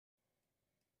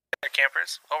There,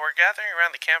 campers. While we're gathering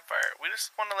around the campfire, we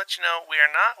just want to let you know we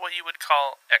are not what you would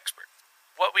call experts.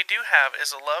 What we do have is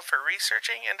a love for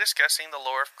researching and discussing the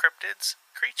lore of cryptids,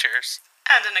 creatures,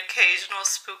 and an occasional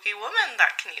spooky woman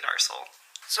that can eat our soul.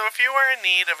 So if you are in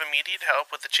need of immediate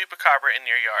help with the chupacabra in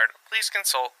your yard, please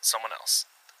consult someone else.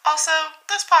 Also,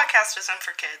 this podcast isn't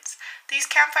for kids. These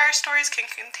campfire stories can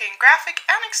contain graphic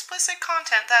and explicit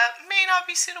content that may not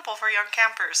be suitable for young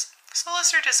campers, so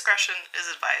listener discretion is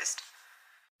advised.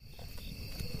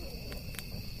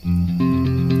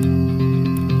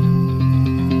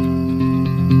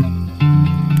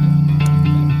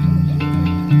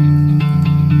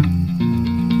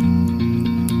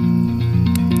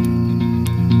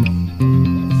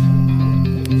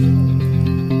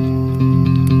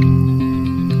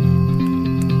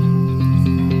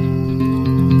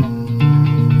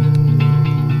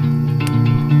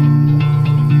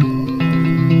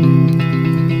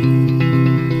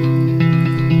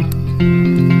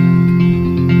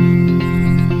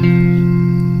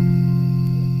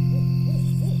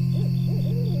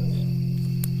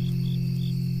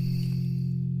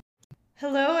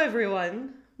 Hello,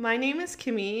 everyone. My name is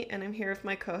Kimmy, and I'm here with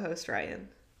my co-host, Ryan.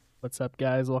 What's up,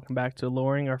 guys? Welcome back to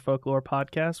Loring, our folklore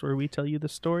podcast, where we tell you the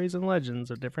stories and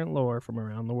legends of different lore from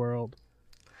around the world.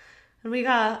 And we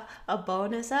got a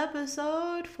bonus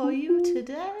episode for you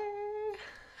today.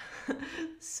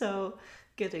 So,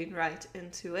 getting right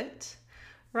into it.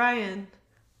 Ryan,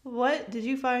 what did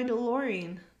you find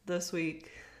alluring this week?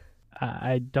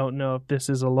 I don't know if this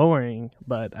is alluring,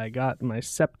 but I got my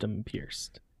septum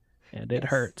pierced, and it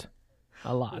hurt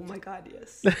a lot. Oh my god,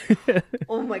 yes.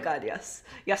 Oh my god, yes.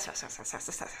 Yes.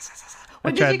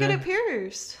 When tried did you get it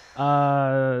pierced?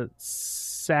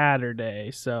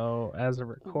 Saturday. So as of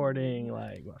recording,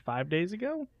 5 days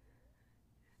ago?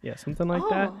 Yeah, something like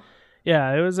that.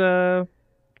 Yeah, it was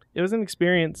an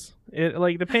experience. It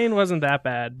the pain wasn't that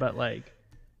bad, but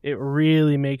it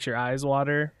really makes your eyes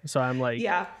water. So I'm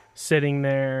sitting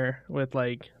there with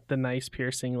the nice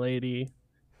piercing lady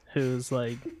who's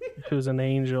who's an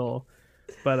angel,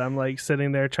 but I'm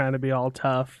sitting there trying to be all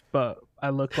tough, but I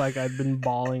looked like I'd been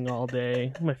bawling all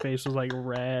day. My face was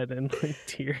red and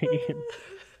teary.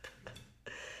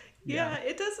 Yeah,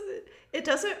 it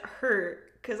doesn't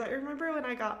hurt, because I remember when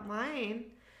I got mine,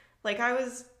 it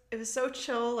was so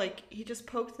chill, he just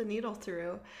poked the needle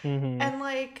through, Mm-hmm.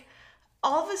 and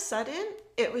all of a sudden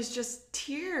it was just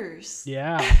tears.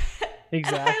 Yeah,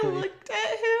 exactly. And I looked at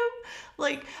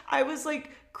him, I was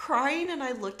crying, and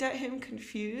I looked at him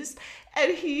confused,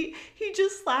 and he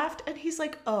just laughed, and he's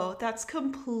like, "Oh, that's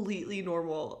completely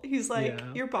normal." He's like,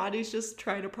 Yeah. "Your body's just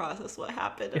trying to process what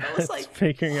happened." And Yeah, I was it's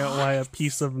figuring out why a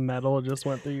piece of metal just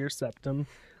went through your septum.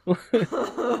 I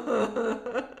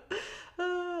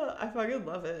fucking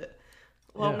love it.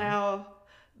 Well, Yeah. now,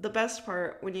 the best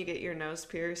part when you get your nose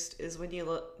pierced is when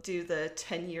you do the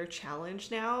 10-year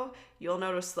challenge now. You'll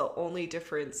notice the only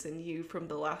difference in you from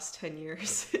the last 10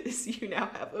 years is you now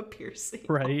have a piercing.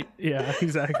 Right? Yeah,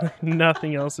 exactly.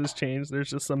 Nothing else has changed. There's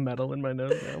just some metal in my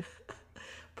nose now.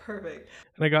 Perfect.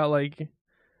 And I got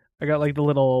the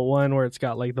little one where it's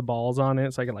got the balls on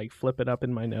it, so I can flip it up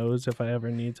in my nose if I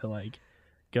ever need to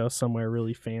go somewhere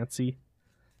really fancy.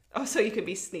 Oh, so you can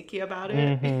be sneaky about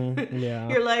it? Mm-hmm. Yeah.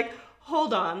 You're like,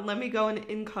 hold on, let me go in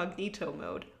incognito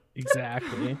mode.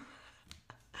 Exactly.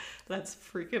 That's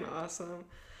freaking awesome.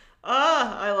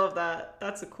 I love that.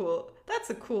 That's a cool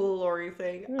alluring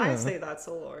thing. Yeah. I say that's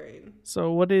alluring.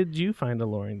 So what did you find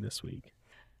alluring this week?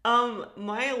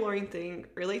 My alluring thing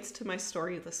relates to my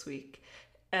story this week,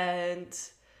 and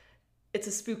it's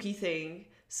a spooky thing,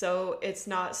 so it's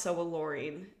not so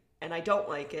alluring, and I don't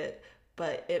like it,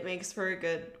 but it makes for a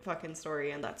good fucking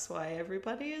story, and that's why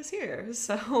everybody is here.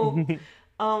 So,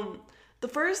 the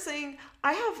first thing,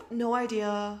 I have no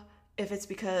idea if it's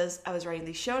because I was writing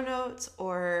these show notes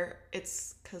or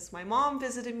it's because my mom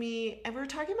visited me and we were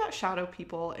talking about shadow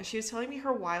people, and she was telling me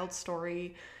her wild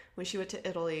story when she went to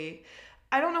Italy.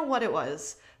 I don't know what it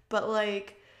was, but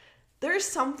there's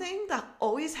something that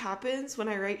always happens when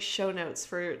I write show notes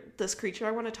for this creature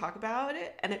I want to talk about,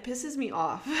 and it pisses me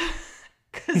off.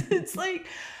 Because it's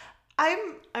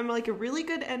I'm a really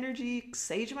good energy,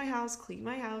 sage my house, clean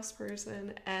my house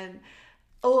person, and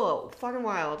fucking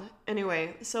wild.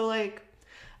 Anyway, so I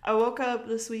woke up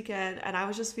this weekend and I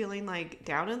was just feeling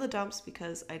down in the dumps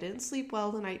because I didn't sleep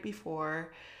well the night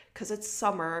before, because it's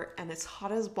summer and it's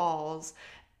hot as balls,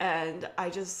 and I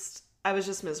was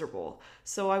just miserable.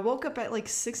 So I woke up at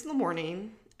 6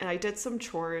 a.m. and I did some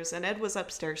chores, and Ed was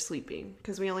upstairs sleeping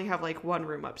because we only have one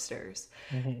room upstairs.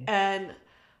 Mm-hmm. And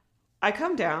I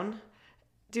come down,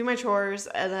 do my chores,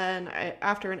 and then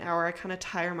after an hour I kind of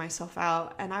tire myself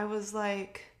out, and I was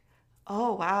like,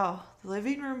 Oh, wow. The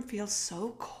living room feels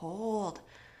so cold.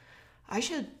 I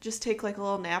should just take like a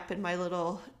little nap in my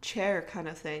little chair kind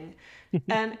of thing.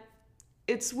 And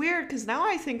it's weird because now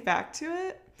I think back to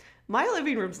it. My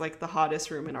living room's like the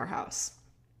hottest room in our house.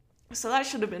 So that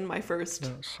should have been my first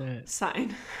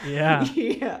sign. Yeah.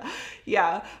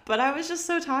 Yeah. But I was just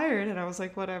so tired and I was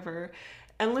like, whatever.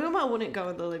 And Luma wouldn't go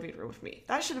in the living room with me.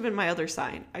 That should have been my other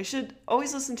sign. I should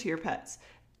always listen to your pets.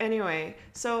 Anyway,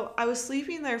 so I was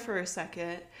sleeping there for a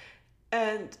second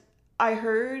and I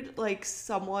heard like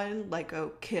someone like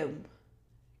go,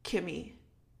 Kimmy,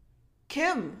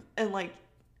 Kim. And like,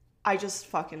 I just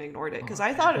fucking ignored it because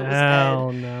I thought it was dead. Oh,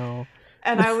 no.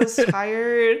 And I was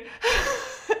tired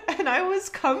and I was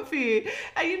comfy.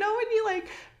 And you know when you like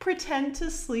pretend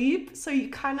to sleep so you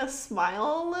kind of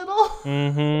smile a little?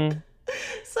 Mm-hmm.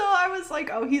 So I was like,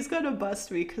 oh, he's going to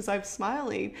bust me because I'm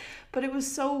smiling. But it was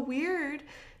so weird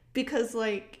because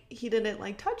like he didn't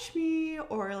like touch me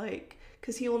or like,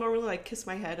 because he will normally like kiss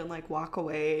my head and like walk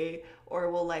away or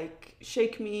will like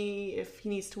shake me if he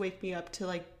needs to wake me up to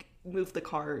like move the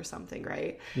car or something,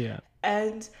 right? Yeah.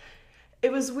 And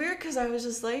it was weird because I was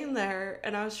just laying there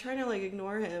and I was trying to like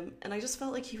ignore him and I just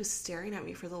felt like he was staring at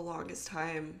me for the longest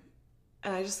time.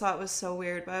 And I just thought it was so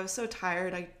weird, but I was so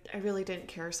tired, I really didn't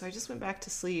care, so I just went back to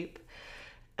sleep.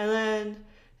 And then,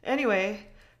 anyway,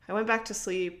 I went back to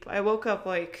sleep. I woke up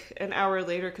like an hour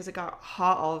later because it got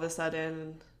hot all of a sudden.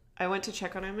 And I went to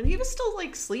check on him and he was still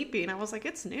like sleeping. I was like,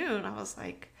 it's noon. I was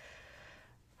like,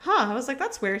 I was like,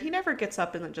 that's weird. He never gets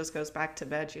up and then just goes back to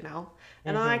bed, you know?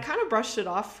 And then I kind of brushed it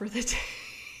off for the day.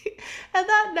 And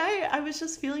that night, I was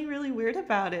just feeling really weird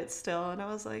about it still. And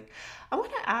I was like, I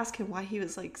want to ask him why he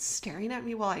was like staring at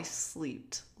me while I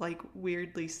slept, like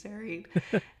weirdly staring.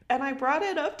 And I brought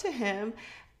it up to him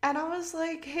and I was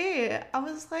like, hey, I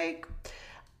was like,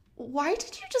 why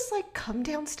did you just like come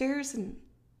downstairs and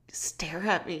stare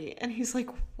at me? And he's like,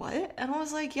 what? And I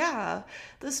was like, yeah,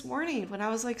 this morning when I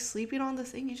was like sleeping on the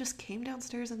thing, you just came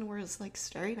downstairs and was like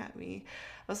staring at me.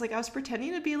 I was like, I was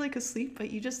pretending to be like asleep, but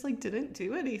you just like didn't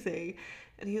do anything.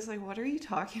 And he's like, what are you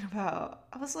talking about?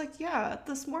 I was like, yeah,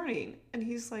 this morning. And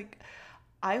he's like,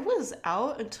 I was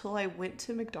out until I went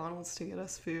to McDonald's to get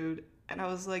us food. And I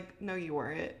was like, no, you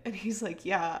weren't. And he's like,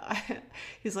 yeah.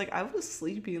 He's like, I was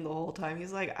sleeping the whole time.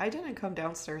 He's like, I didn't come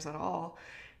downstairs at all.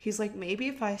 He's like, maybe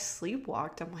if I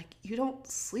sleepwalked. I'm like, you don't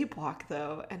sleepwalk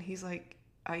though. And he's like,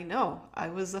 I know, I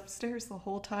was upstairs the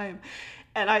whole time.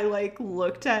 And I like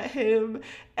looked at him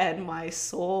and my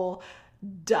soul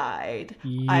died.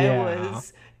 Yeah. I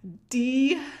was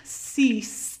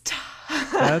deceased.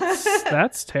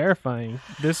 That's terrifying.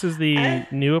 This is the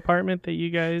new apartment that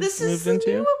you guys moved into? This is the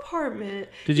new apartment.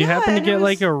 Did you happen to get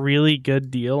like a really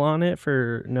good deal on it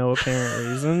for no apparent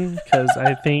reason? Because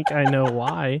I think I know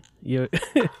why.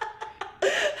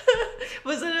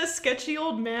 Was it a sketchy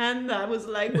old man that was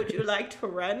like, would you like to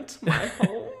rent my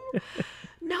home?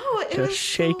 No, it was just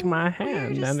shake so my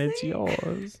hand and thing. It's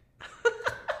yours.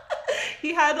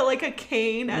 He had like a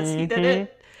cane as he did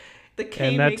it. The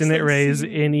cane and that didn't raise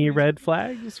any red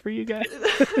flags for you guys?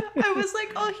 I was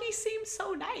like, oh, he seems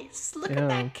so nice. Look at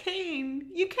that cane.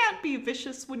 You can't be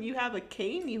vicious when you have a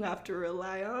cane you have to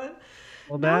rely on.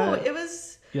 Well, no, it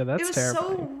was... Yeah, that's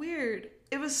terrifying. So weird.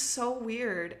 It was so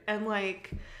weird. And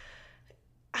like...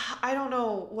 I don't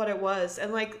know what it was.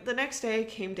 And like the next day I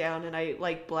came down and I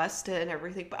like blessed it and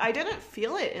everything, but I didn't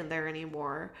feel it in there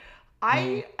anymore.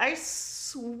 I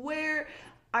swear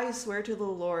to the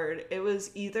Lord, it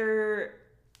was either,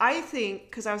 I think,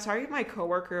 because I was talking to my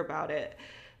coworker about it,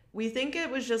 we think it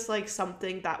was just like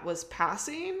something that was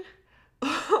passing,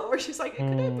 or she's like, it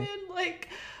could have been like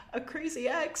a crazy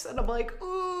ex, and I'm like,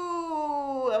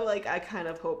 ooh, I'm like, I kind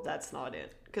of hope that's not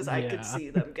it, because I could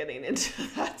see them getting into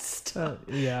that stuff.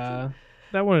 That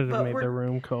would have made the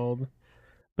room cold.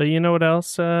 But you know what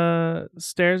else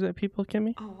stares at people,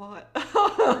 Kimmy? Oh,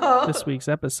 what? This week's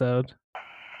episode.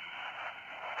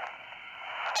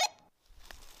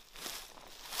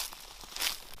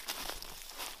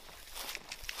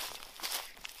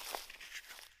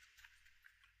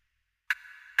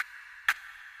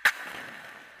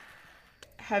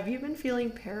 Have you been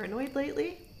feeling paranoid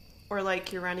lately? Or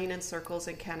like you're running in circles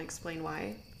and can't explain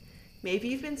why? Maybe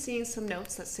you've been seeing some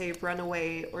notes that say run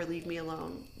away or leave me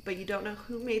alone, but you don't know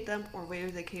who made them or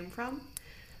where they came from?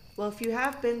 Well, if you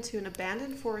have been to an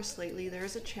abandoned forest lately, there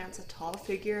is a chance a tall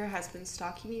figure has been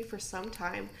stalking you for some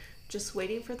time, just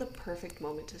waiting for the perfect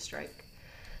moment to strike.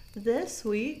 This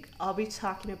week, I'll be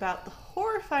talking about the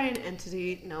horrifying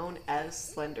entity known as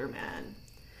Slender Man.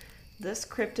 This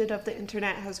cryptid of the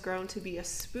internet has grown to be a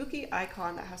spooky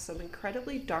icon that has some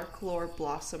incredibly dark lore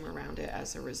blossom around it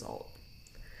as a result.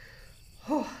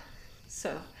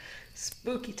 So,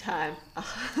 spooky time.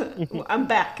 I'm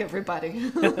back,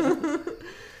 everybody.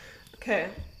 Okay,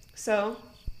 so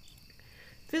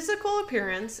physical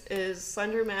appearance is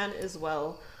Slender Man as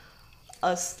well.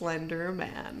 A slender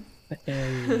man.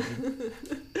 Hey.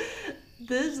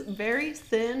 This very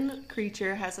thin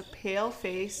creature has a pale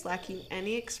face lacking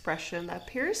any expression that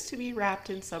appears to be wrapped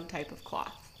in some type of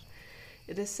cloth.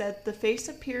 It is said the face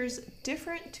appears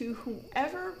different to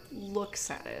whoever looks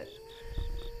at it.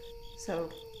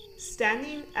 So,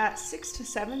 standing at 6 to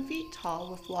 7 feet tall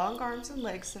with long arms and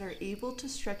legs that are able to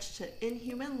stretch to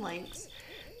inhuman lengths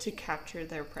to capture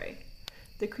their prey.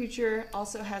 The creature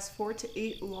also has 4 to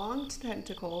 8 long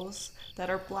tentacles that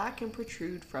are black and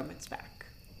protrude from its back.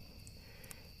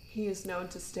 He is known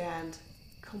to stand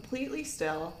completely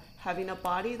still, having a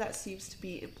body that seems to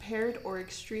be impaired or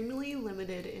extremely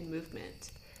limited in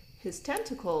movement. His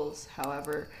tentacles,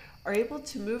 however, are able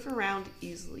to move around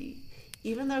easily.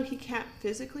 Even though he can't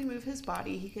physically move his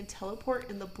body, he can teleport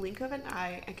in the blink of an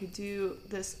eye and can do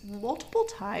this multiple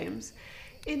times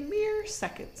in mere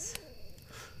seconds,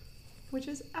 which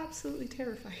is absolutely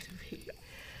terrifying to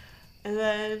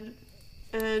me.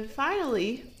 And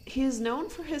finally, he is known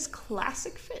for his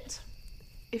classic fit.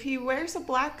 If he wears a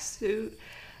black suit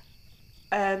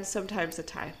and sometimes a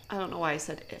tie. I don't know why I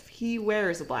said if. He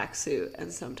wears a black suit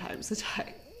and sometimes a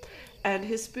tie. And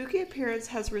his spooky appearance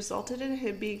has resulted in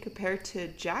him being compared to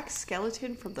Jack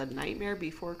Skellington from The Nightmare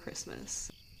Before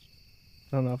Christmas.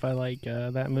 I don't know if I like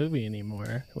that movie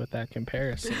anymore with that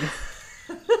comparison.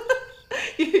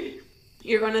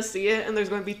 You're going to see it, and there's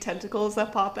going to be tentacles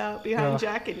that pop out behind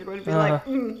Jack, and you're going to be like,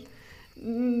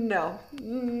 no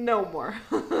more.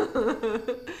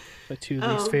 The two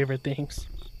least favorite things.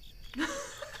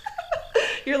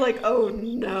 You're like, oh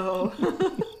no.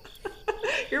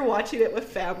 You're watching it with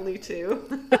family, too.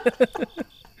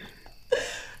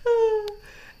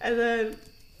 And then,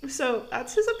 so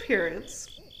that's his appearance.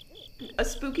 A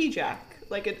spooky Jack,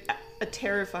 like a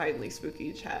terrifyingly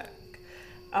spooky Jack.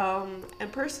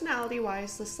 And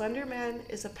personality-wise, the Slender Man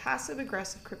is a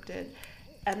passive-aggressive cryptid,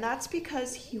 and that's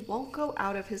because he won't go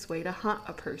out of his way to hunt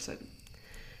a person.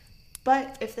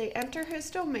 But if they enter his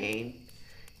domain,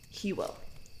 he will.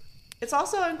 It's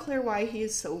also unclear why he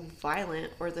is so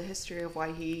violent or the history of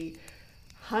why he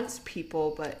hunts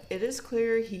people, but it is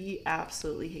clear he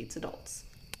absolutely hates adults.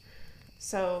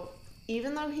 So,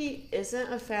 even though he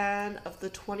isn't a fan of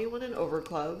the 21 and over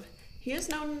club, he is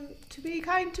known to be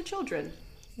kind to children.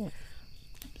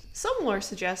 Some lore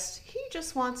suggests he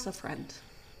just wants a friend.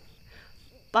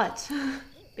 But,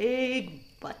 big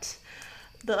but,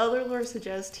 the other lore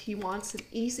suggests he wants an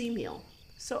easy meal.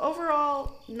 So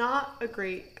overall, not a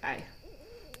great guy.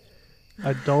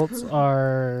 Adults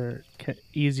are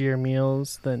easier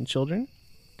meals than children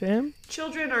to him?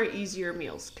 Children are easier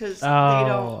meals because they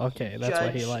don't okay. That's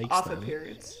why he likes off them.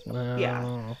 Appearance.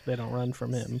 Yeah. They don't run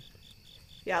from him.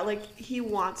 Yeah, like he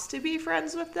wants to be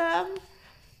friends with them,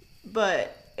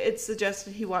 but it's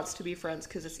suggested he wants to be friends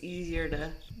because it's easier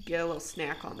to get a little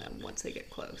snack on them once they get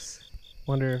close.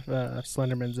 Wonder if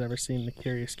Slenderman's ever seen The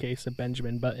Curious Case of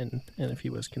Benjamin Button and if he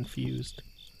was confused.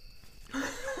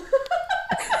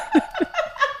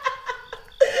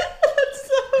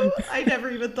 I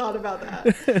never even thought about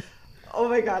that. Oh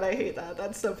my god, I hate that.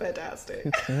 That's so fantastic.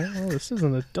 Well, this is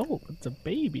an adult. It's a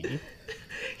baby.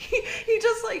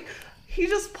 He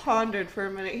just pondered for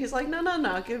a minute. He's like,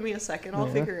 no, give me a second. I'll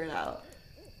figure it out.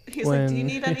 He's like, do you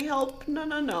need any help?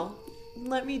 No.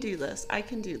 Let me do this. I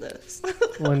can do this.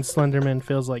 When Slenderman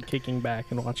feels like kicking back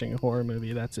and watching a horror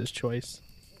movie, that's his choice.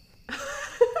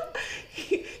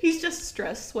 He's just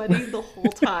stress sweating the whole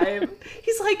time.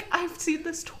 He's like, I've seen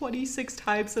this 26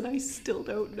 times and I still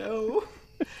don't know.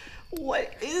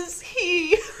 What is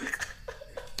he?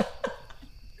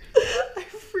 I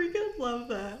freaking love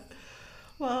that.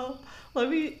 Well, let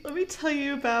me tell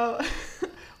you about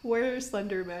where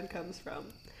Slender Man comes from.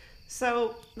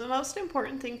 So, the most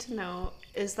important thing to know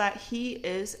is that he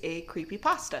is a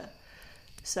creepypasta.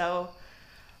 So,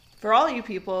 for all you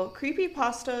people,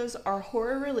 creepypastas are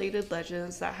horror-related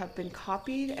legends that have been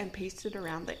copied and pasted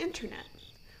around the internet,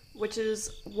 which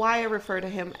is why I refer to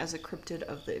him as a cryptid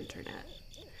of the internet.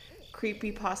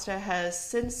 Creepypasta has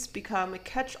since become a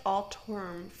catch-all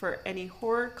term for any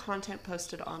horror content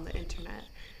posted on the internet.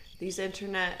 These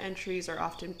internet entries are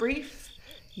often brief,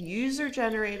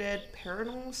 user-generated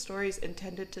paranormal stories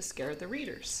intended to scare the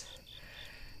readers.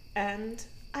 And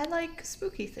I like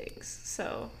spooky things,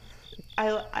 so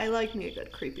I like me a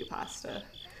good creepypasta.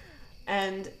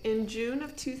 And in June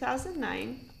of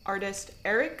 2009, artist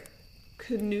Eric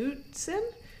Knudsen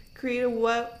created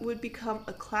what would become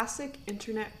a classic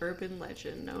internet urban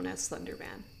legend known as Slender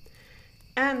Man.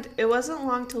 And it wasn't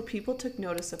long till people took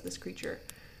notice of this creature.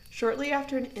 Shortly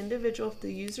after, an individual with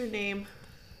the username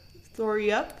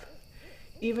Thoryup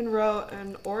even wrote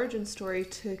an origin story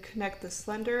to connect the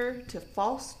Slender to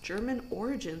false German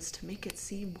origins to make it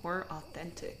seem more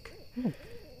authentic.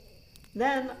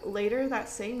 Then, later that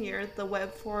same year, the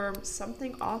web forum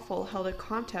Something Awful held a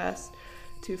contest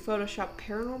to Photoshop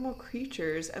paranormal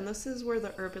creatures, and this is where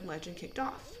the urban legend kicked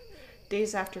off.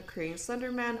 Days after creating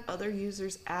Slenderman, other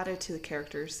users added to the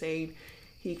character, saying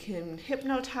he can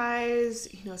hypnotize,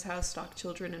 he knows how to stalk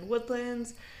children in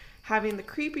woodlands, having the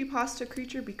creepypasta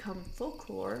creature become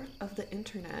folklore of the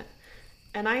internet.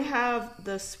 And I have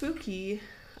the spooky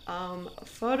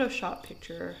Photoshop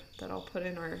picture that I'll put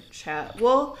in our chat.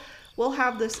 We'll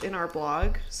have this in our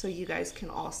blog so you guys can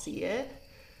all see it,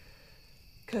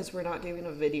 because we're not doing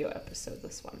a video episode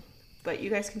this one. But you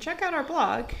guys can check out our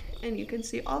blog, and you can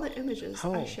see all the images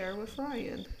I share with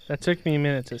Ryan. That took me a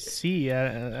minute to see.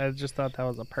 I just thought that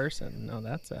was a person. No,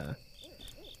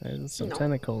 there's some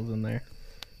tentacles in there.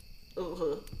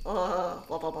 Don't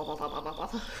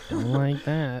like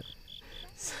that.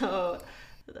 So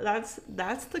that's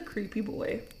the creepy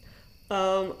boy.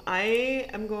 I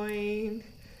am going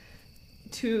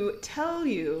to tell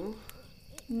you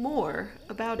more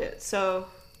about it. So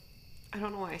I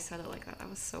don't know why I said it like that. That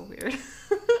was so weird.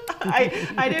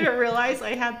 I didn't realize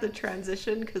I had the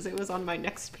transition because it was on my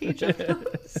next page of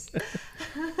notes.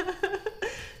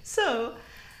 So,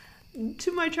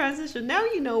 to my transition, now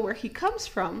you know where he comes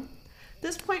from.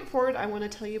 This point forward, I want to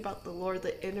tell you about the lore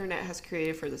the internet has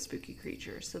created for the spooky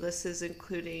creature. So this is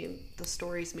including the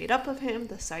stories made up of him,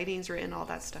 the sightings written, all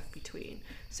that stuff between.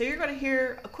 So you're going to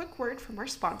hear a quick word from our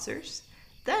sponsors.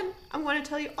 Then I'm going to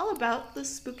tell you all about the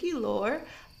spooky lore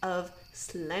of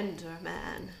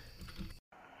Slenderman.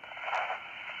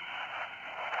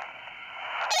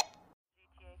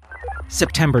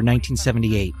 September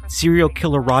 1978. Serial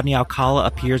killer Rodney Alcala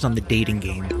appears on The Dating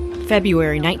Game.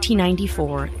 February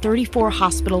 1994, 34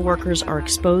 hospital workers are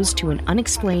exposed to an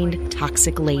unexplained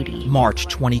toxic lady. March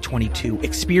 2022,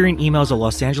 Experian emails a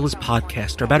Los Angeles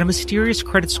podcaster about a mysterious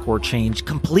credit score change,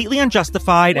 completely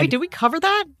unjustified. Wait, did we cover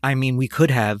that? I mean, we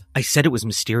could have. I said it was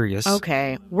mysterious.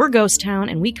 Okay, we're Ghost Town,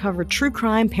 and we cover true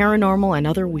crime, paranormal, and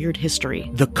other weird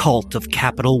history. The Cult of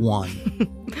Capital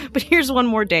One. But here's one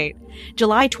more date.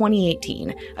 July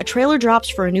 2018. A trailer drops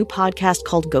for a new podcast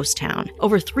called Ghost Town.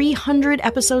 Over 300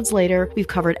 episodes later, we've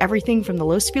covered everything from the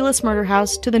Los Feliz murder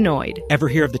house to the Noid. Ever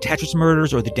hear of the Tetris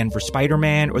murders or the Denver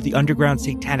Spider-Man or the underground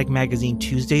satanic magazine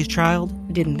Tuesday's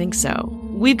Child? Didn't think so.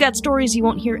 We've got stories you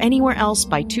won't hear anywhere else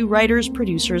by two writers,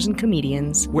 producers, and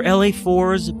comedians. We're LA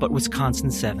 4s, but Wisconsin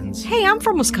 7s. Hey, I'm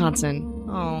from Wisconsin.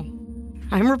 Oh.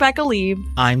 I'm Rebecca Lieb.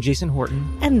 I'm Jason Horton.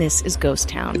 And this is Ghost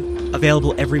Town.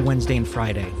 Available every Wednesday and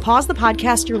Friday. Pause the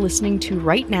podcast you're listening to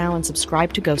right now and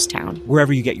subscribe to Ghost Town.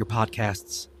 Wherever you get your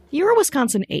podcasts. You're a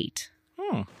Wisconsin 8.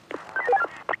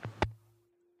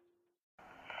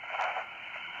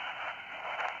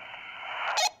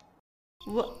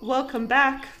 Welcome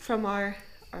back from our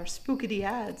spookity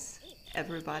ads,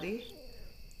 everybody.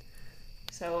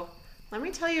 So, let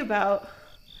me tell you about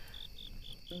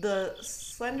the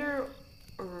Slender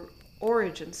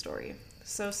origin story.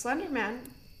 So Slenderman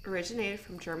originated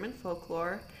from German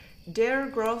folklore,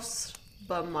 der Grossmann,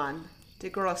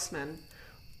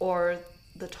 or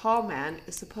the tall man,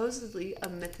 is supposedly a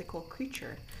mythical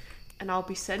creature. And I'll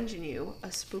be sending you a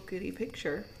spookity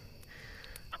picture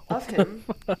of him.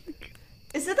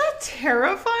 Isn't that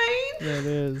terrifying? Yeah, it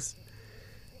is.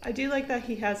 I do like that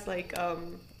he has like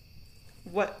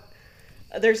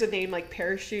there's a name like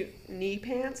parachute knee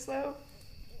pants though.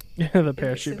 Yeah, the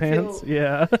parachute pants.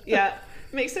 Yeah. Yeah,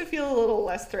 makes it feel a little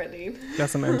less threatening. Got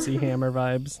some MC Hammer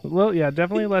vibes. Well, yeah,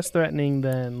 definitely less threatening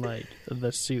than like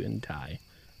the suit and tie.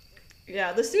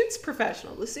 Yeah, the suit's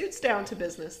professional. The suit's down to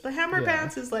business. The Hammer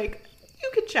pants is like, you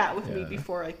could chat with me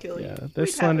before I kill you. Yeah,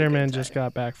 this Slenderman just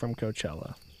got back from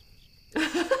Coachella.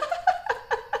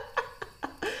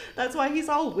 That's why he's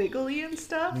all wiggly and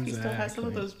stuff. Exactly. He still has some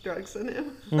of those drugs in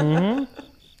him.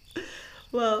 Mm-hmm.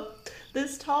 Well,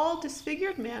 this tall,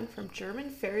 disfigured man from German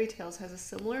fairy tales has a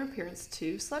similar appearance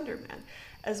to Slenderman,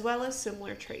 as well as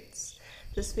similar traits.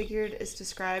 Disfigured is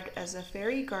described as a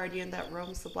fairy guardian that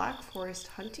roams the Black Forest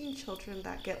hunting children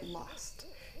that get lost.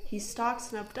 He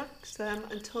stalks and abducts them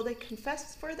until they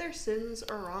confess for their sins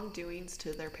or wrongdoings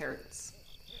to their parents.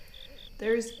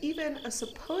 There's even a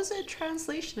supposed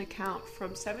translation account from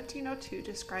 1702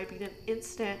 describing an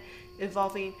incident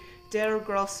involving Der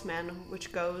Grossmann,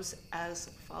 which goes as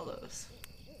follows.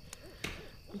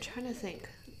 I'm trying to think.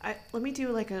 Let me do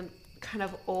like a kind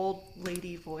of old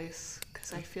lady voice,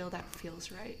 because I feel that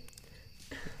feels right.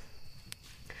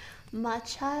 My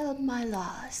child, my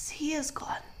lass, he is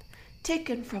gone,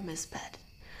 taken from his bed.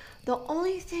 The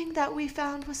only thing that we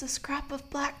found was a scrap of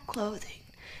black clothing.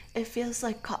 It feels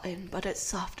like cotton, but it's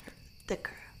softer,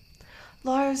 thicker.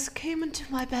 Lars came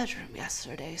into my bedroom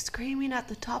yesterday, screaming at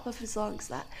the top of his lungs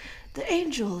that the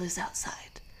angel is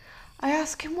outside. I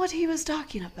asked him what he was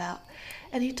talking about,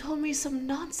 and he told me some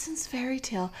nonsense fairy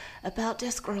tale about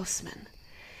Des Grossman.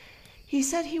 He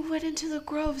said he went into the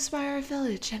groves by our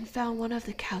village and found one of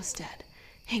the cows dead,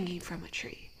 hanging from a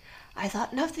tree. I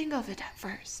thought nothing of it at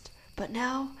first, but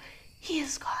now he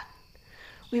is gone.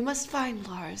 We must find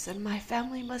Lars, and my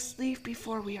family must leave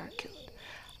before we are killed.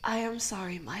 I am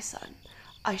sorry, my son.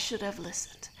 I should have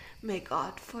listened. May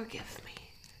God forgive me.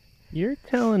 You're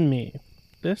telling me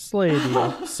this lady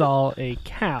saw a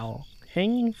cow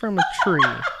hanging from a tree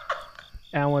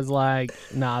and was like,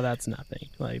 nah, that's nothing.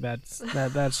 Like, that's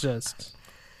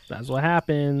what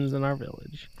happens in our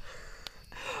village.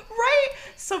 Right?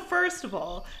 So first of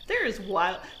all, there's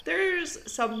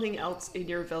something else in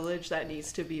your village that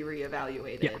needs to be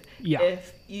reevaluated. Yeah.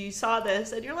 If you saw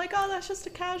this and you're like, oh, that's just a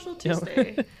casual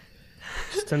Tuesday.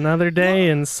 Just another day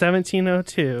in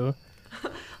 1702.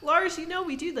 Lars,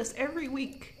 we do this every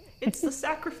week. It's the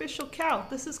sacrificial cow.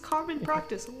 This is common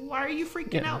practice. Why are you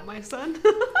freaking out, my son?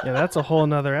 Yeah, that's a whole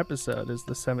nother episode, is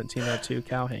the 1702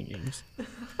 cow hangings.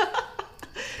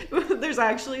 There's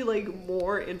actually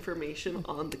more information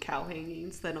on the cow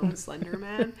hangings than on Slender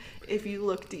Man if you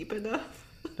look deep enough.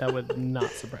 That would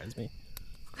not surprise me.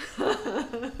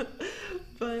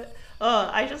 But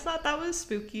I just thought that was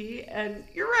spooky, and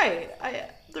you're right.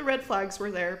 The red flags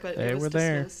were there, but they it was were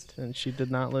dismissed. there, and she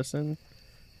did not listen.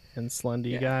 And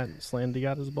Slendy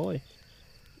got his boy.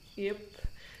 Yep.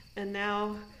 And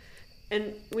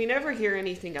we never hear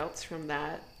anything else from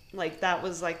that. That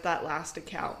was that last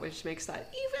account, which makes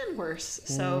that even worse.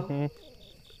 So,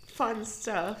 fun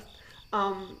stuff.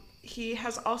 He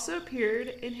has also appeared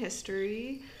in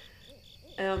history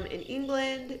in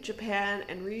England, Japan,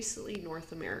 and recently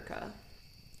North America.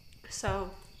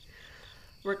 So,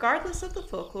 regardless of the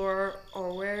folklore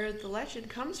or where the legend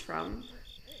comes from,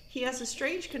 he has a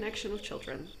strange connection with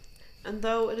children. And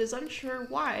though it is unsure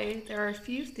why, there are a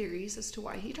few theories as to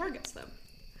why he targets them.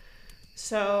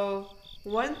 So,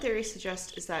 one theory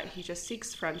suggests is that he just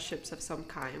seeks friendships of some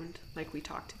kind, like we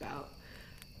talked about.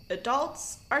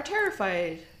 Adults are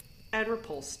terrified and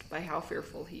repulsed by how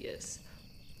fearful he is,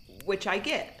 which I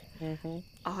get,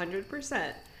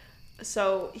 100%.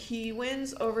 So he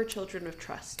wins over children with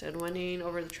trust, and winning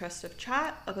over the trust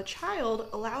of a child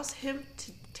allows him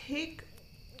to take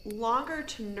longer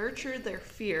to nurture their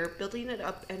fear, building it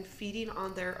up and feeding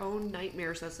on their own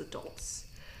nightmares as adults.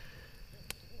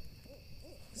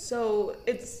 So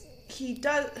he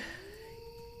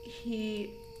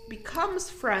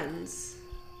becomes friends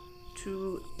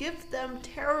to give them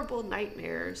terrible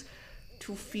nightmares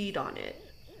to feed on it.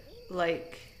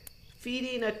 Like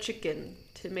feeding a chicken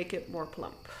to make it more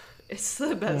plump. It's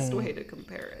the best way to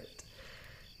compare it.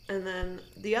 And then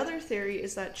the other theory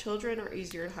is that children are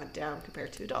easier to hunt down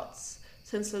compared to adults,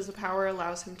 since the power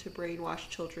allows him to brainwash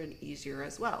children easier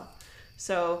as well.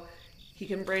 So he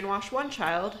can brainwash one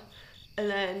child, and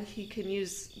then he can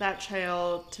use that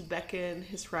child to beckon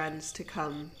his friends to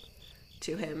come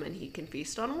to him, and he can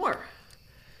feast on war.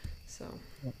 So,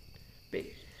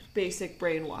 basic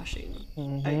brainwashing,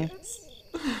 I guess.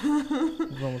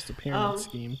 It's almost a pyramid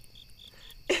scheme.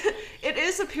 It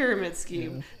is a pyramid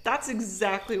scheme. Yeah. That's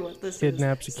exactly what this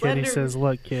Kidnaps is. Kidnaps a kid. He says,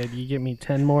 look, kid, you get me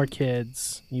 10 more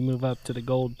kids, you move up to the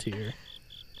gold tier.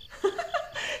 He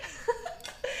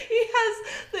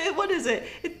has, what is it?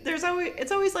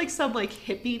 It's always like some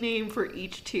hippie name for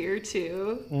each tier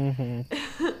too.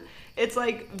 Mm-hmm. It's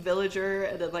villager,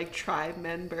 and then tribe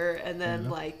member, and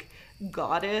then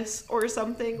goddess or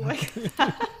something like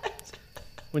that.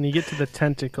 When you get to the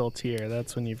tentacle tier,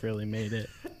 that's when you've really made it.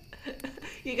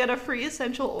 You get a free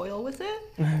essential oil with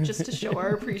it, just to show our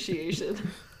appreciation.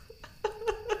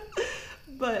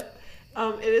 But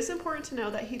it is important to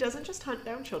know that he doesn't just hunt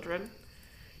down children.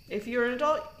 If you're an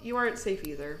adult, you aren't safe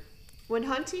either. When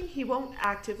hunting, he won't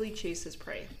actively chase his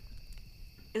prey.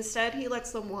 Instead, he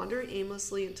lets them wander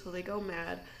aimlessly until they go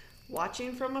mad,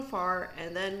 watching from afar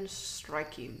and then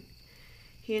striking.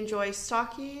 He enjoys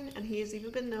stalking, and he has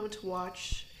even been known to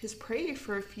watch his prey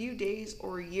for a few days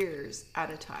or years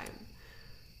at a time.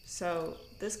 So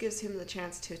this gives him the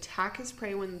chance to attack his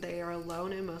prey when they are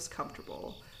alone and most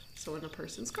comfortable, so when a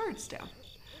person's guard's down.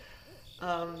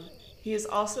 He is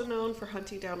also known for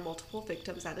hunting down multiple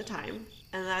victims at a time,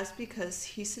 and that's because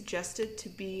he's suggested to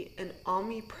be an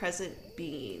omnipresent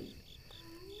being.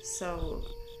 So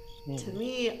to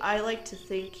me, I like to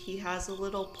think he has a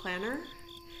little planner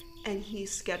and he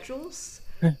schedules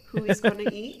who he's going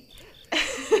to eat.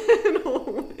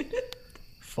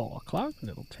 4 o'clock,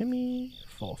 little Timmy.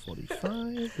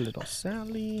 4:45, little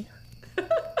Sally.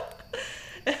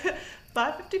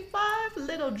 5:55,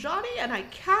 little Johnny, and I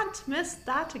can't miss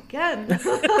that again.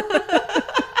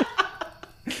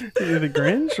 You're the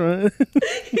Grinch?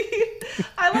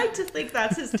 I like to think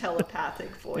that's his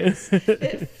telepathic voice.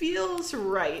 It feels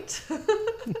right.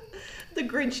 The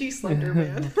Grinchy Slender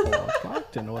Man. 4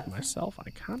 o'clock, dinner with myself. I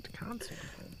can't cancel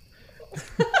him.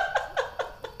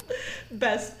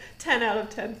 Best 10 out of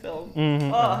 10 film.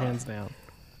 Hands down.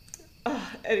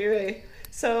 Anyway,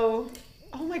 so,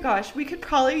 oh my gosh, we could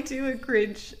probably do a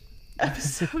Grinch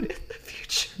episode in the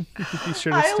future. Be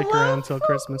sure to stick around till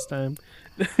Christmas time.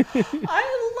 I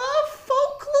love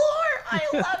folklore. I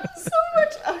love it so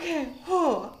much. Okay.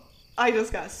 Oh, I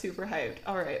just got super hyped.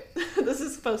 All right. This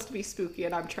is supposed to be spooky,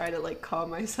 and I'm trying to like calm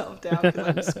myself down because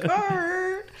I'm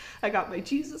scared. I got my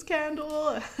Jesus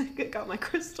candle. I got my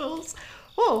crystals.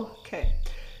 Oh, okay.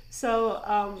 So,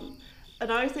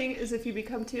 another thing is if you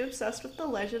become too obsessed with the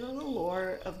legend and the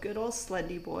lore of good old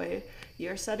Slendy Boy,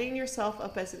 you're setting yourself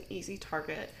up as an easy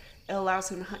target. It allows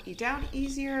him to hunt you down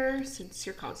easier since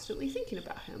you're constantly thinking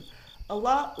about him. A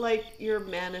lot like you're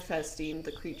manifesting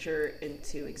the creature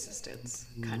into existence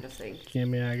kind of thing.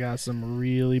 Kimmy, I got some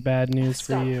really bad news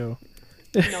for you.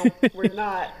 No, we're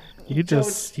not. You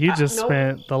just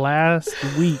spent the last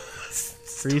week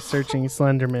researching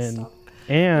Slenderman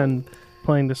and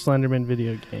playing the Slenderman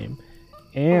video game.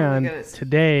 And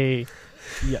today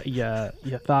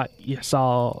you thought you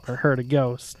saw or heard a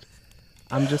ghost.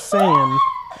 I'm just saying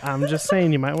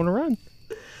you might want to run.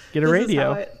 Get a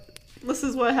radio. This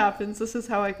is what happens. This is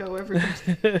how I go every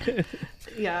day.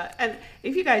 Yeah, and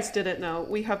if you guys didn't know,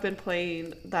 we have been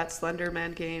playing that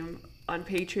Slenderman game on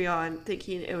Patreon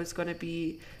thinking it was going to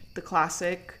be the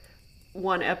classic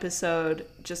one episode,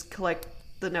 just collect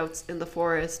the notes in the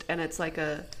forest, and it's like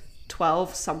a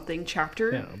 12-something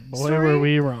chapter. Yeah, boy, story. Were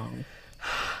we wrong.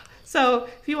 So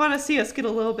if you want to see us get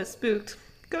a little bit spooked,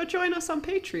 go join us on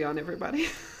Patreon, everybody.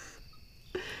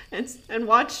 and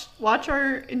watch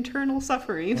our internal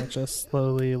suffering. Watch us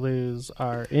slowly lose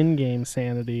our in-game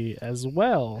sanity as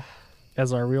well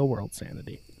as our real-world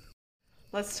sanity.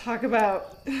 Let's talk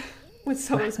about when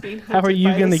someone's being hunted. How are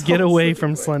you going to get away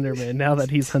from Slenderman now that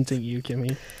he's hunting you,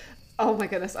 Kimmy? Oh my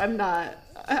goodness, I'm not.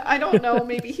 I don't know.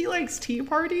 Maybe he likes tea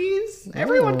parties.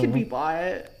 Everyone can be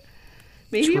bought.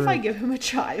 Maybe True. if I give him a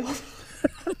child.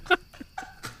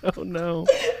 Oh no.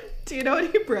 Do you know any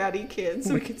bratty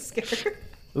kids we can scare?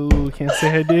 Ooh, can't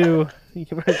say I do. You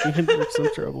might be in for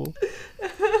some trouble.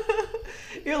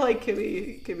 You're like,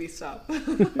 Kimmy, stop.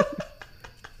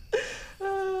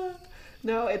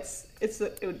 No,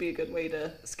 it would be a good way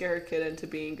to scare a kid into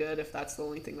being good if that's the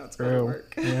only thing that's going to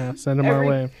work. Yeah, send him our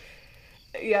way.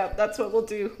 Yeah, that's what we'll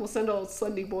do. We'll send old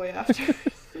Slendy Boy after.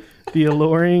 The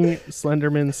alluring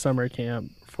Slenderman summer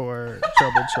camp for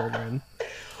troubled children.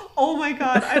 Oh my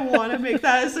god, I want to make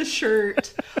that as a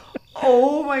shirt.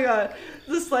 Oh my god.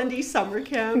 The Slendy summer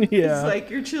camp. Yeah. It's like,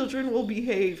 your children will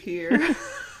behave here.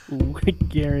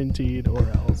 Guaranteed, or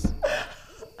else.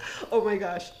 Oh my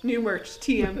gosh. New merch.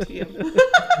 TM.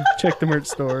 Check the merch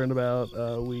store in about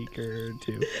a week or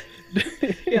two.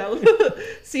 Yeah.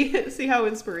 See how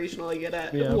inspirational I get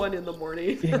at 1 in the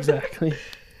morning. Exactly.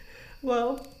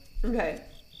 Well, okay.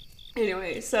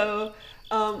 Anyway, so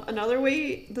another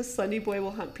way the Slendy Boy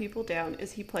will hunt people down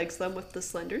is he plagues them with the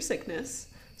Slender Sickness.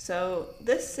 So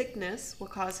this sickness will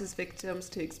cause his victims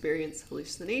to experience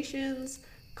hallucinations,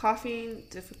 coughing,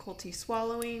 difficulty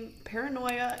swallowing,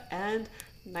 paranoia, and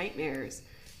nightmares.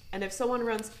 And if someone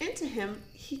runs into him,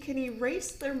 he can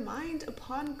erase their mind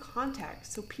upon contact,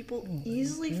 so people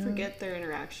easily forget their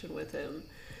interaction with him.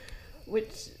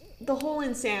 Which, the whole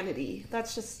insanity,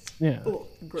 that's just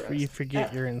gross. You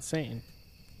forget you're insane.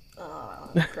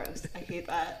 Gross. I hate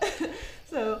that.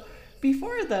 So,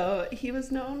 before though, he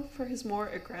was known for his more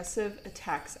aggressive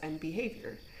attacks and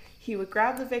behavior. He would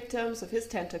grab the victims of his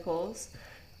tentacles,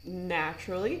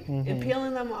 naturally,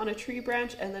 impaling them on a tree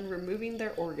branch and then removing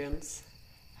their organs.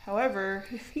 However,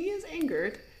 if he is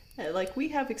angered, like we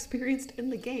have experienced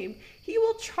in the game, he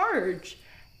will charge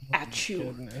at you.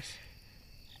 Goodness.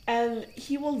 And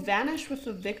he will vanish with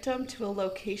the victim to a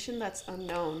location that's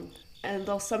unknown. And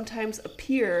they'll sometimes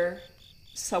appear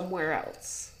somewhere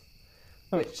else.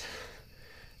 Which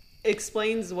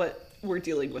explains what we're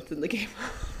dealing with in the game.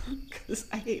 Because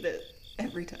I hate it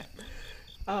every time.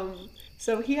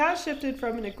 So he has shifted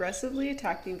from an aggressively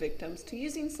attacking victims to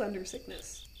using Slender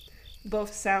Sickness.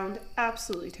 Both sound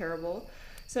absolutely terrible,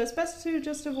 so it's best to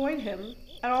just avoid him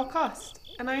at all costs.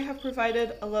 And I have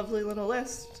provided a lovely little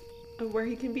list of where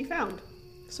he can be found,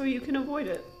 so you can avoid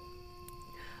it.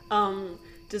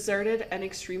 Deserted and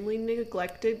extremely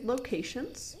neglected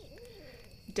locations,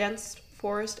 dense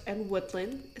forest and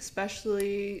woodland,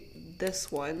 especially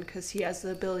this one because he has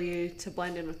the ability to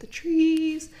blend in with the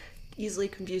trees, easily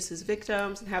confuse his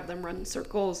victims and have them run in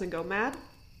circles and go mad.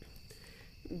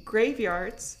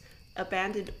 Graveyards,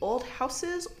 abandoned old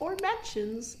houses or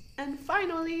mansions, and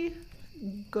finally,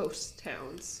 ghost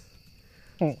towns.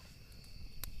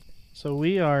 So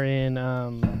we are in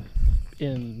our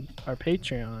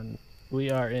Patreon,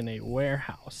 we are in a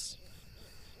warehouse.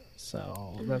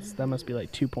 So that must be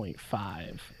like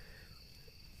 2.5.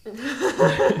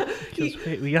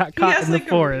 Because we got caught in the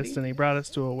forest and he brought us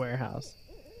to a warehouse.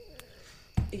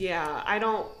 Yeah, I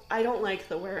don't like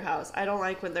the warehouse. I don't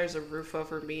like when there's a roof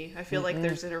over me. I feel like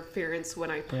there's interference when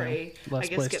I pray. Yeah,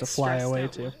 less I place to fly away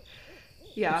to.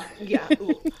 Yeah.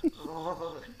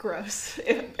 Oh, gross.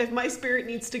 If my spirit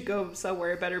needs to go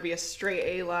somewhere, it better be a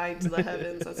straight A line to the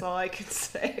heavens. That's all I can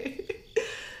say.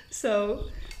 So,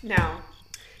 now,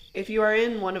 if you are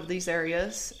in one of these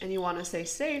areas and you want to stay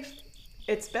safe,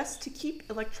 it's best to keep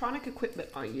electronic equipment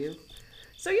on you.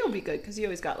 So you'll be good because you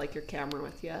always got like your camera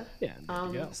with you. Yeah, there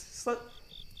you go.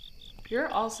 You're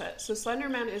all set. So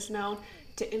Slenderman is known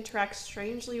to interact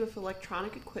strangely with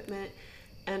electronic equipment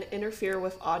and interfere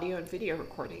with audio and video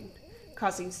recording,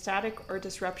 causing static or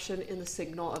disruption in the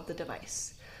signal of the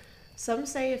device. Some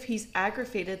say if he's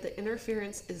aggravated, the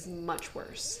interference is much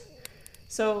worse.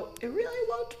 So it really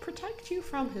won't protect you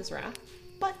from his wrath,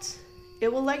 but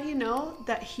it will let you know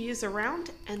that he is around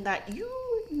and that you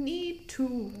need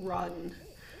to run.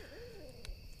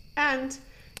 And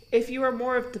if you are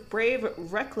more of the brave,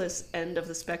 reckless end of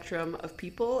the spectrum of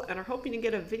people and are hoping to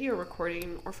get a video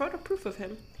recording or photo proof of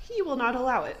him, he will not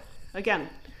allow it. Again,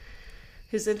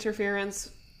 his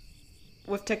interference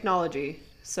with technology,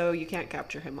 so you can't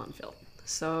capture him on film.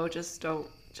 So just don't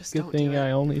do it. Good thing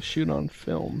I only shoot on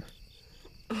film.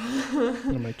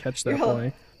 I'm gonna catch that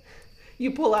boy.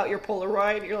 You pull out your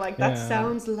Polaroid and you're like, that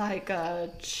sounds like a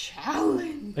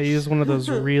challenge. I use one of those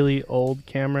really old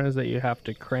cameras that you have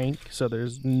to crank, so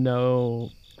there's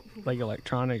no like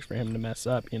electronics for him to mess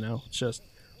up, you know? It's just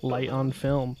light on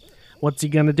film. What's he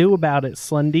gonna do about it,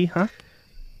 Slendy, huh?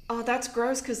 Oh, that's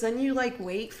gross, because then you like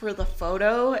wait for the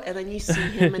photo and then you see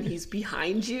him and he's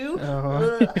behind you. La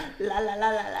la la la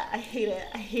la. I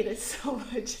hate it so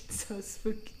much. It's so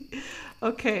spooky.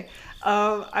 Okay,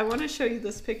 I want to show you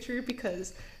this picture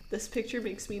because this picture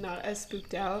makes me not as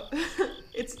spooked out.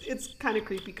 It's kind of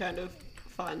creepy, kind of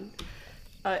fun.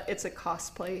 It's a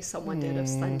cosplay someone did of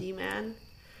Slendy Man,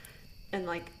 and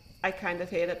like I kind of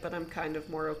hate it, but I'm kind of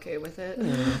more okay with it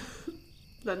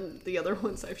than the other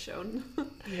ones I've shown.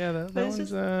 Yeah, that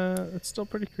one's it's still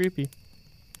pretty creepy.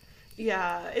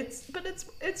 Yeah,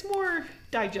 it's more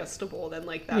digestible than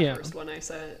like that first one I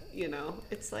sent, you know.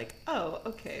 It's like, oh,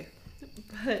 okay.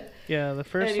 But yeah, the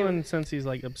first one, since he's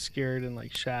like obscured in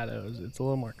like shadows, it's a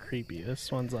little more creepy.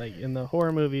 This one's like in the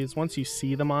horror movies, once you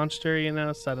see the monster, you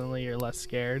know, suddenly you're less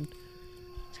scared.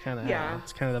 It's kind of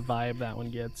the vibe that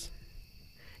one gets.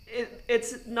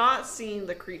 It's not seeing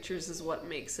the creatures is what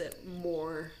makes it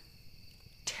more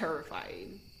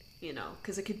terrifying, you know,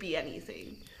 because it could be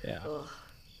anything. Yeah. Ugh.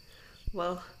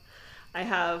 Well, I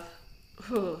got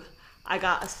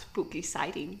a spooky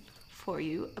sighting for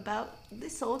you about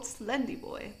this old Slendy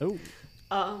boy. Oh.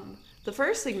 The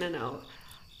first thing to know,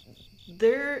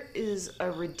 there is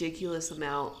a ridiculous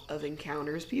amount of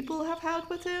encounters people have had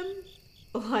with him.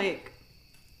 Like,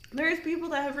 there's people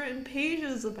that have written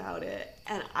pages about it,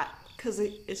 and because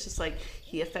it's just like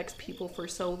he affects people for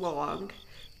so long,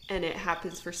 and it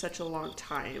happens for such a long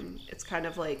time. It's kind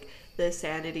of like the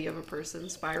sanity of a person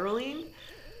spiraling.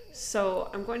 So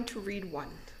I'm going to read one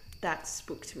that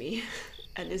spooked me,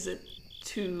 and isn't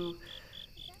too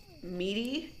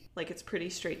meaty. Like, it's pretty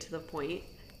straight to the point,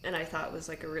 and I thought it was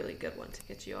like a really good one to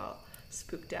get you all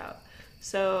spooked out.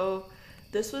 So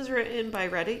this was written by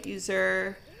Reddit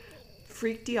user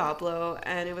Freak Diablo,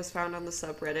 and it was found on the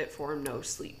subreddit for No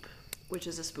Sleep, which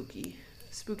is a spooky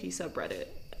subreddit.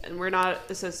 And we're not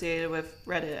associated with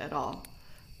Reddit at all,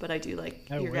 but I do like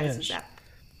your guys' app.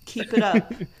 Keep it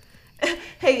up.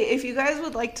 Hey, if you guys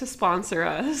would like to sponsor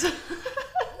us.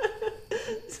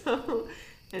 So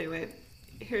anyway,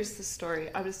 here's the story.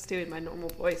 I'm just doing my normal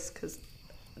voice because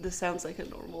this sounds like a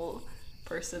normal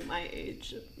person my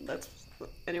age.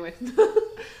 Anyway.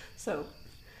 So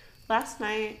last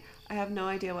night, I have no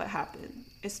idea what happened.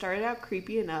 It started out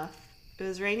creepy enough. It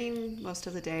was raining most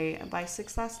of the day, and by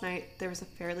 6 last night, there was a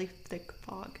fairly thick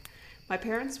fog. My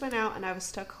parents went out, and I was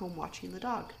stuck home watching the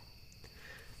dog.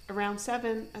 around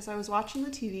 7, as I was watching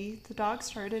the TV, the dog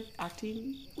started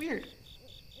acting weird.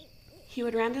 He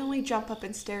would randomly jump up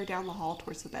and stare down the hall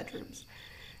towards the bedrooms.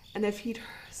 And if he'd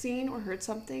seen or heard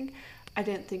something, I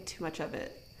didn't think too much of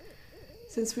it.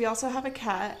 Since we also have a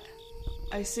cat,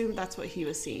 I assumed that's what he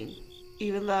was seeing.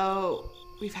 Even though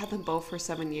we've had them both for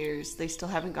 7 years, they still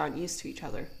haven't gotten used to each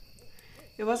other.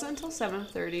 It wasn't until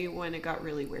 7:30 when it got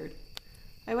really weird.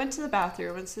 I went to the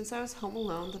bathroom, and since I was home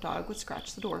alone, the dog would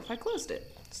scratch the door if I closed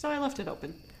it, so I left it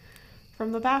open.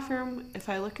 From the bathroom, if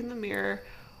I look in the mirror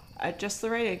at just the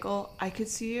right angle, I could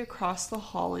see across the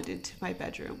hall and into my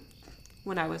bedroom.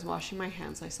 When I was washing my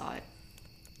hands, I saw it.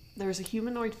 There was a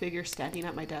humanoid figure standing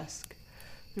at my desk.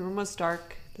 The room was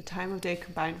dark. The time of day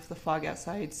combined with the fog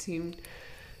outside seemed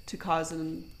to cause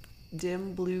a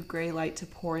dim blue-gray light to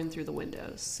pour in through the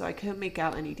windows, so I couldn't make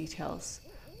out any details.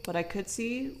 What I could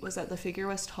see was that the figure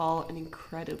was tall and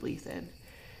incredibly thin.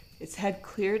 Its head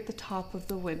cleared the top of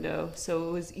the window, so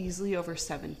it was easily over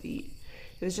 7 feet.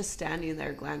 It was just standing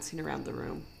there, glancing around the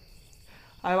room.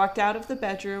 I walked out of the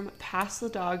bedroom, past the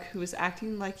dog, who was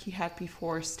acting like he had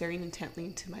before, staring intently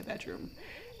into my bedroom,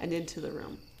 and into the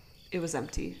room. It was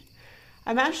empty.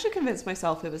 I managed to convince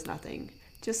myself it was nothing,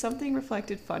 just something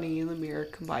reflected funny in the mirror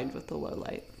combined with the low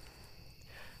light.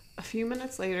 A few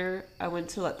minutes later, I went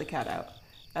to let the cat out.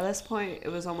 At this point, it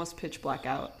was almost pitch black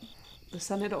out. The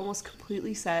sun had almost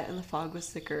completely set and the fog was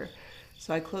thicker,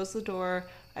 so I closed the door.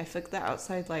 I flicked the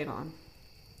outside light on.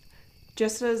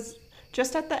 Just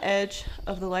at the edge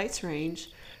of the light's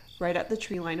range, right at the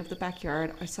tree line of the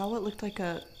backyard, I saw what looked like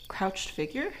a crouched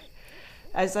figure.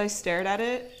 As I stared at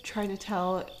it, trying to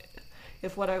tell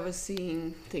if what I was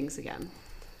seeing things again,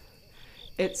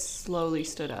 it slowly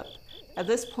stood up. At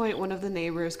this point, one of the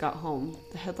neighbors got home.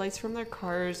 The headlights from their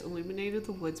cars illuminated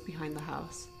the woods behind the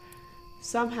house.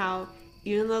 Somehow,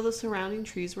 even though the surrounding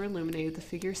trees were illuminated, the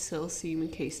figure still seemed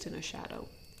encased in a shadow.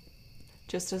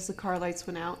 Just as the car lights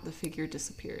went out, the figure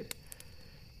disappeared.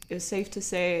 It was safe to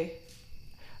say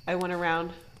I went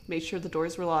around, made sure the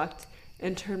doors were locked,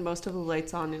 and turned most of the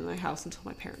lights on in my house until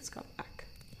my parents got back.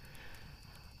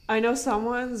 I know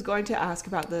someone's going to ask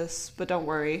about this, but don't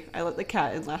worry. I let the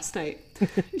cat in last night.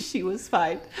 She was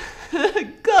fine.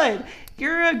 Good.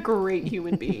 You're a great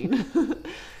human being.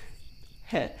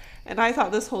 And I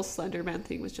thought this whole Slender Man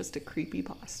thing was just a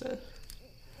creepypasta.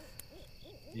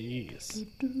 Jeez.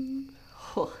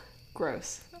 Oh,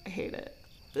 gross. I hate it.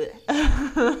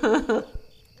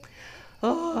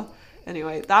 Oh,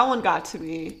 anyway, that one got to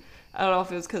me. I don't know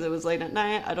if it was because it was late at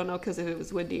night. I don't know because it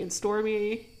was windy and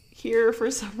stormy here for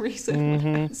some reason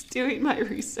when I was doing my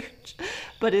research.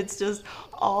 But it's just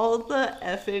all the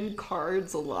effing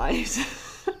cards aligned.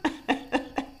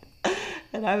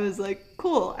 And I was like,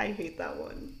 cool, I hate that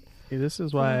one. Hey, this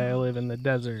is why I live in the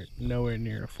desert, nowhere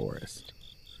near a forest.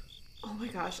 Oh my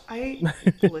gosh,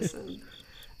 listen.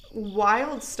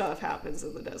 Wild stuff happens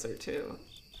in the desert too.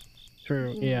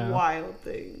 True, yeah. Wild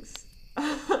things.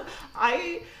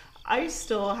 I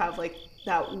still have like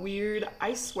that weird,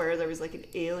 I swear there was like an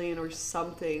alien or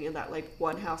something in that like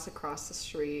one house across the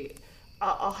street.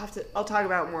 I'll talk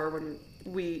about more when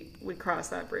we cross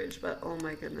that bridge, but oh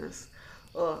my goodness.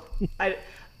 Ugh.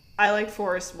 I like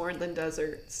forests more than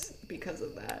deserts because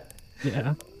of that.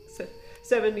 Yeah. So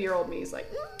 70-year-old me is like,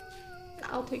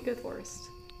 I'll take a forest.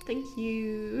 Thank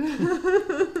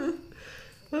you.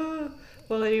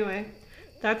 Well, anyway,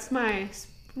 that's my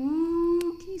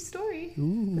spooky story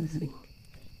this week.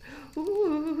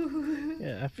 Ooh.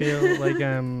 Yeah, I feel like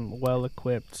I'm well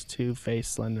equipped to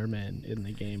face Slenderman in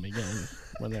the game again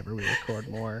whenever we record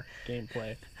more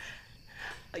gameplay.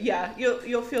 Yeah,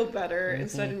 you'll feel better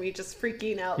instead of me just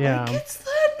freaking out. Yeah, like, it's the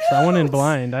so I went in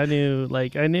blind. I knew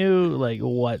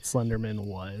what Slenderman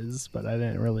was, but I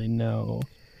didn't really know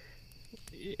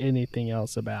anything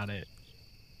else about it.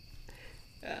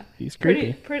 Yeah, he's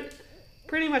creepy.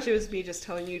 Pretty much it was me just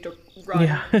telling you to run.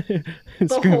 Yeah,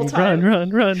 the whole time.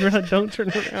 Run! Don't turn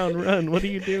around! Run! What are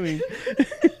you doing?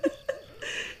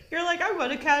 You're like, I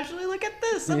want to casually look at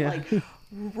this. I'm like,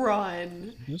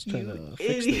 run! I'm just trying to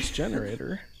fix this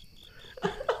generator.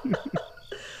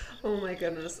 Oh my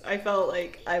goodness. I felt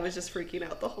like I was just freaking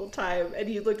out the whole time, and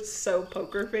you looked so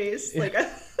poker faced. Like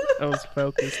I was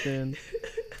focused in.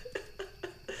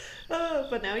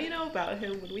 But now you know about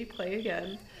him when we play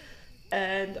again.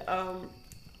 And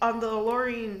on the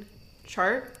alluring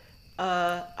chart,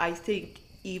 I think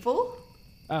evil.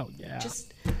 Oh yeah,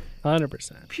 just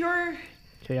 100%. Pure.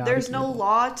 Chaotic there's no evil.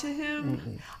 law to him.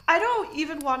 Mm-mm. I don't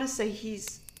even want to say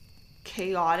he's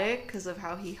chaotic because of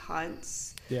how he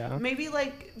hunts. Yeah. Maybe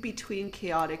like between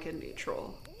chaotic and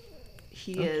neutral.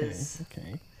 He is.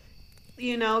 Okay.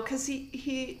 You know, because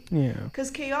because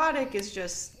chaotic is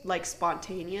just like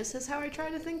spontaneous is how I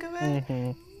try to think of it.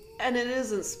 Mm-hmm. And it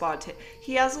isn't spontaneous.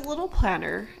 He has a little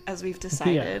planner, as we've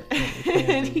decided.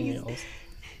 And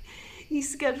he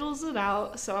schedules it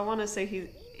out. So I want to say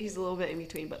he's a little bit in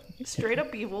between, but straight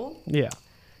up evil. Yeah.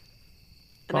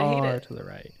 And I hate it. To the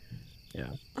right.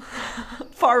 Yeah.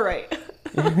 Far right.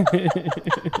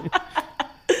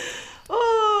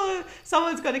 Oh,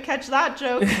 someone's going to catch that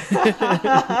joke.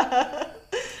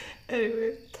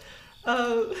 Anyway,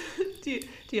 do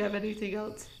you have anything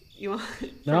else you want?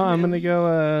 No, I'm gonna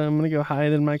go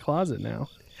hide in my closet now.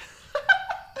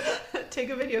 Take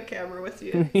a video camera with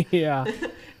you. Yeah.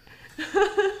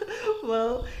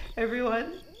 Well,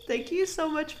 everyone, thank you so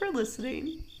much for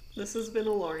listening. This has been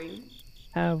Alluring.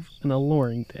 Have an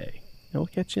alluring day. And we'll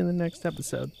catch you in the next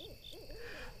episode.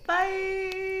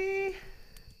 Bye!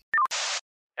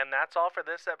 And that's all for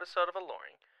this episode of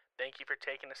Alluring. Thank you for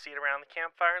taking a seat around the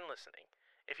campfire and listening.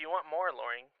 If you want more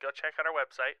Alluring, go check out our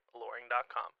website,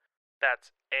 alluring.com. That's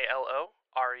ALOREING.com.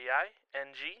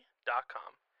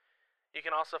 You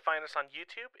can also find us on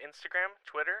YouTube, Instagram,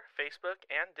 Twitter, Facebook,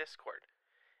 and Discord.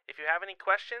 If you have any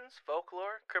questions,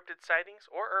 folklore, cryptid sightings,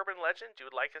 or urban legends you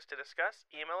would like us to discuss,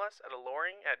 email us at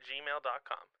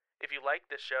alluring@gmail.com. If you like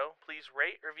this show, please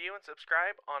rate, review, and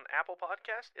subscribe on Apple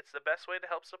Podcasts. It's the best way to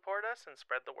help support us and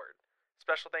spread the word.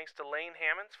 Special thanks to Lane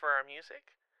Hammonds for our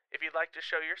music. If you'd like to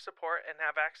show your support and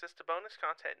have access to bonus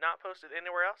content not posted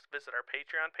anywhere else, visit our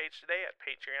Patreon page today at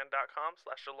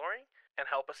patreon.com/alluring and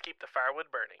help us keep the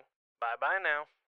firewood burning. Bye-bye now.